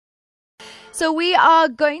So we are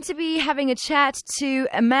going to be having a chat to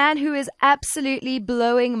a man who is absolutely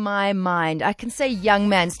blowing my mind. I can say young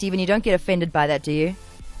man, Steven. You don't get offended by that, do you?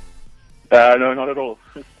 No, not at all.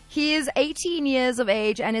 He is 18 years of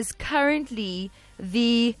age and is currently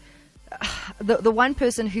the one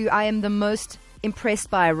person who I am the most impressed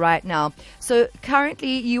by right now. So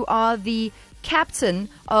currently you are the captain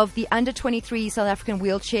of the under-23 South African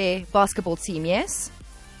wheelchair basketball team, yes?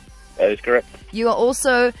 That is correct. You are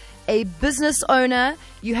also a business owner.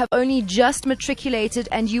 You have only just matriculated,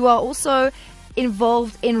 and you are also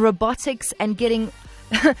involved in robotics and getting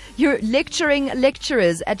you're lecturing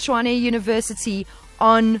lecturers at Tshwane University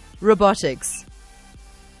on robotics.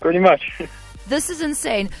 Pretty much. This is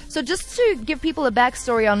insane. So just to give people a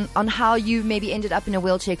backstory on how you maybe ended up in a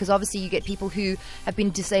wheelchair, because obviously you get people who have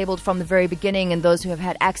been disabled from the very beginning and those who have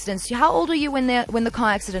had accidents. How old were you when the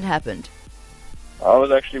car accident happened? I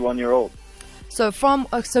was actually 1 year old. So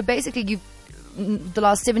basically the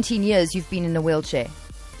last 17 years you've been in a wheelchair.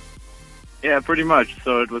 Yeah, pretty much.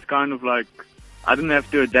 So it was kind of like I didn't have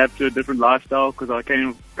to adapt to a different lifestyle because I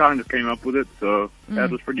kind of came up with it. So that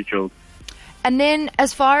was pretty chilled. And then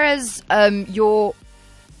as far as your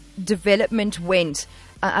development went,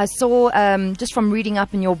 I saw just from reading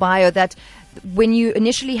up in your bio that when you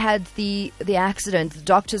initially had the accident, the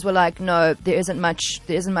doctors were like, no, there isn't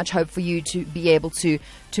much hope for you to be able to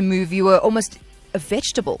move. You were almost a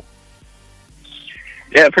vegetable.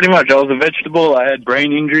 Yeah, pretty much. I was a vegetable. I had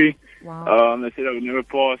brain injury. Wow. They said I would never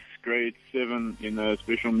pass grade 7 in a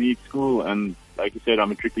special needs school, and like you said, I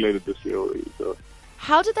matriculated this year already. So.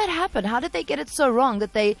 How did that happen? How did they get it so wrong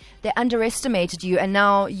that they underestimated you, and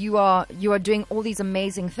now you are doing all these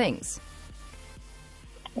amazing things?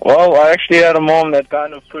 Well, I actually had a mom that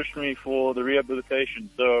kind of pushed me for the rehabilitation.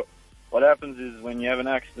 So what happens is when you have an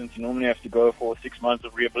accident, you normally have to go for 6 months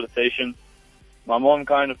of rehabilitation. My mom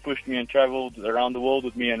kind of pushed me and traveled around the world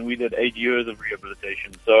with me, and we did 8 years of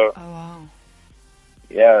rehabilitation. So, oh wow.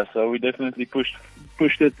 Yeah, so we definitely pushed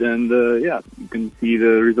it, and yeah, you can see the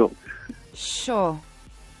results. Sure.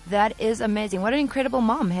 That is amazing. What an incredible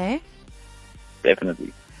mom, hey?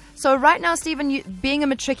 Definitely. So right now, Steven, you, being a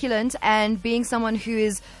matriculant and being someone who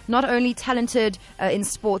is not only talented in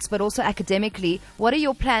sports but also academically, what are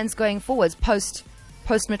your plans going forwards post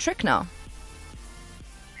matric now?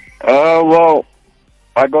 Well,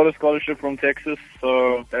 I got a scholarship from Texas,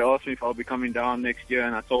 so they asked me if I'll be coming down next year,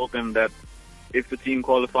 and I told them that if the team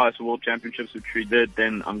qualifies for World Championships, which we did,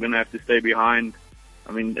 then I'm going to have to stay behind.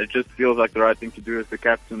 I mean, it just feels like the right thing to do as the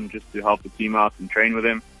captain, just to help the team out and train with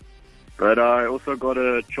them. But I also got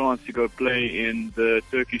a chance to go play in the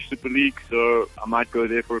Turkish Super League, so I might go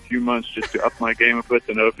there for a few months just to up my game a bit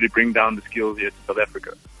and hopefully bring down the skills here to South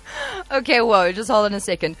Africa. Okay, whoa, just hold on a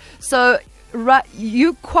second. So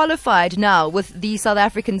you qualified now with the South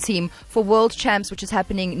African team for World Champs, which is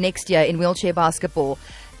happening next year in wheelchair basketball.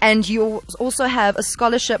 And you also have a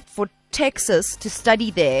scholarship for Texas to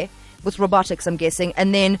study there with robotics, I'm guessing,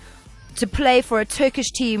 and then to play for a Turkish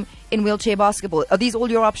team in wheelchair basketball. Are these all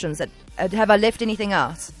your options? Have I left anything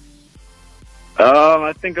out?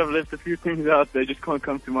 I think I've left a few things out. They just can't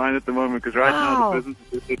come to mind at the moment because right now the business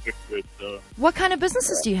is super good. So. What kind of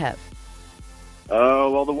businesses do you have?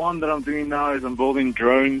 Well, the one that I'm doing now is I'm building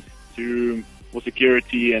drones for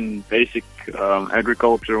security and basic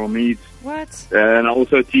agricultural needs. What? And I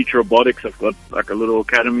also teach robotics. I've got like a little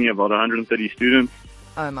academy, about 130 students.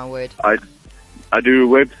 Oh my word. I do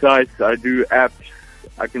websites, I do apps,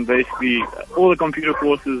 I can basically, all the computer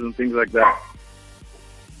courses and things like that.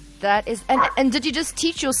 That is, and did you just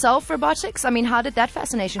teach yourself robotics? I mean, how did that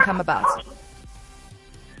fascination come about?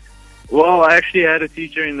 Well, I actually had a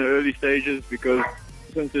teacher in the early stages because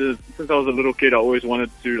since I was a little kid, I always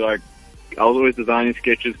wanted to I was always designing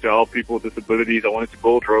sketches to help people with disabilities. I wanted to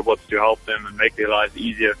build robots to help them and make their lives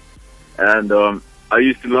easier. And I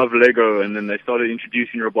used to love Lego, and then they started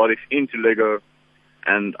introducing robotics into Lego.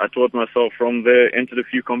 And I taught myself from there, entered a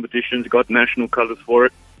few competitions, got national colors for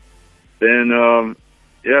it. Then,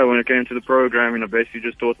 when it came to the programming, I basically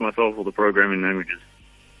just taught myself all the programming languages.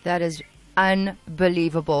 That is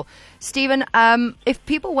unbelievable. Steven, if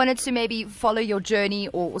people wanted to maybe follow your journey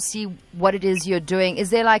or see what it is you're doing, is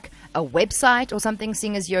there like a website or something,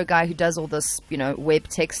 seeing as you're a guy who does all this, web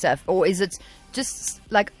tech stuff? Or is it just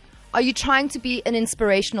like, are you trying to be an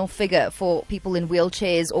inspirational figure for people in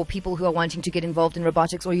wheelchairs or people who are wanting to get involved in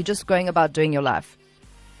robotics, or are you just going about doing your life?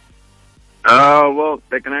 Well,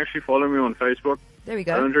 they can actually follow me on Facebook. There we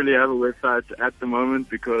go. I don't really have a website at the moment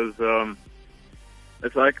because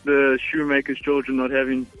it's like the shoemaker's children not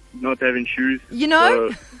having shoes.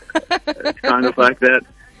 So it's kind of like that.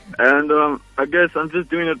 And I guess I'm just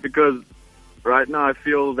doing it because right now I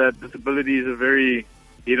feel that disability is a very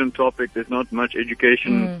hidden topic. There's not much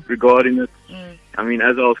education regarding it. I mean,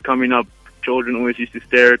 as I was coming up, children always used to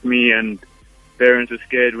stare at me, and parents were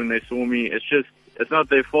scared when they saw me. It's not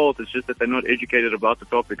their fault. It's just that they're not educated about the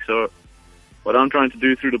topic. So what I'm trying to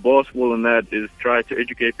do through the basketball and that is try to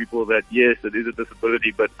educate people that, yes, it is a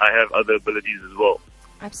disability, but I have other abilities as well.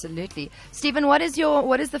 Absolutely. Stephen, what is the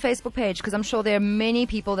Facebook page? Because I'm sure there are many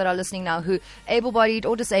people that are listening now who, able-bodied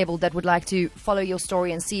or disabled, that would like to follow your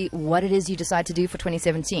story and see what it is you decide to do for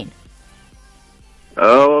 2017.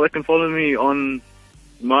 Well, they can follow me on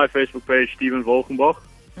my Facebook page, Steven Walgenbach.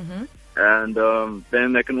 And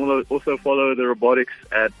then they can also follow the robotics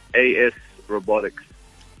at AS Robotics.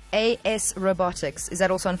 AS Robotics. Is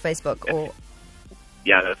that also on Facebook? Yeah. Or?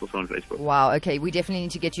 Yeah, that's also on Facebook. Wow, okay. We definitely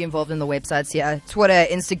need to get you involved in the websites here. Twitter,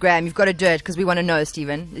 Instagram. You've got to do it because we want to know,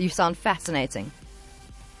 Stephen. You sound fascinating.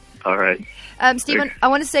 All right. Stephen, I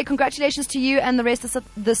want to say congratulations to you and the rest of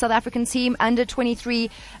the South African team, under 23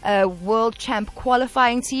 World Champ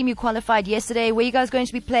qualifying team. You qualified yesterday. Where are you guys going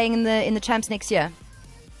to be playing in the Champs next year?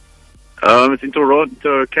 It's in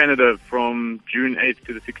Toronto, Canada, from June 8th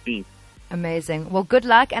to the 16th. Amazing. Well, good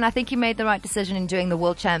luck, and I think you made the right decision in doing the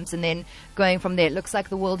World Champs and then going from there. It looks like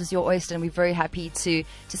the world is your oyster, and we're very happy to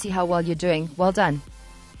see how well you're doing. Well done.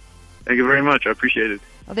 Thank you very much. I appreciate it.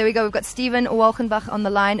 Well, there we go. We've got Steven Walgenbach on the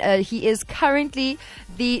line. He is currently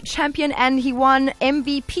the champion, and he won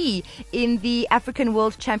MVP in the African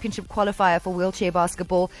World Championship Qualifier for wheelchair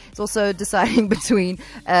basketball. He's also deciding between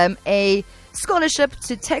a scholarship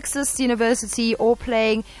to Texas University or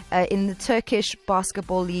playing in the Turkish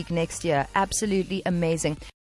Basketball League next year. Absolutely amazing.